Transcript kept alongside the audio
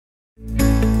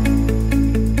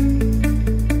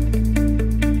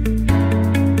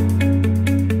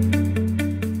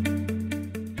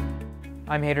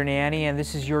I'm Hayder Nayani, and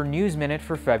this is your News Minute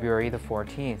for February the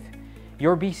 14th.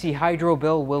 Your BC Hydro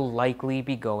bill will likely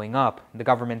be going up. The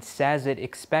government says it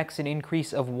expects an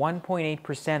increase of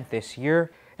 1.8% this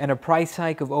year and a price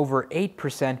hike of over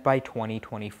 8% by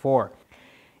 2024.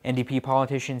 NDP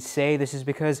politicians say this is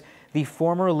because the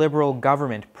former Liberal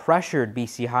government pressured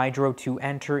BC Hydro to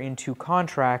enter into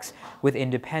contracts with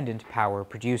independent power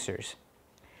producers.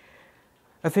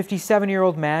 A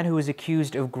 57-year-old man who is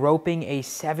accused of groping a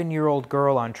 7-year-old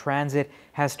girl on transit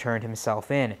has turned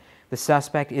himself in. The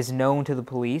suspect is known to the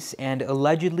police and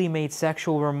allegedly made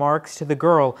sexual remarks to the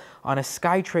girl on a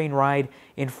SkyTrain ride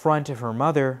in front of her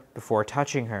mother before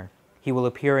touching her. He will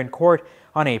appear in court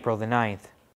on April the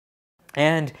 9th.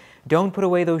 And don't put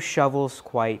away those shovels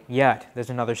quite yet.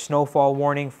 There's another snowfall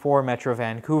warning for Metro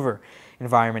Vancouver.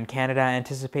 Environment Canada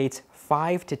anticipates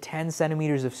 5 to 10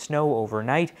 centimeters of snow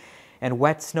overnight and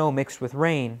wet snow mixed with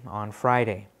rain on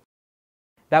Friday.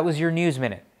 That was your News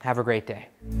Minute. Have a great day.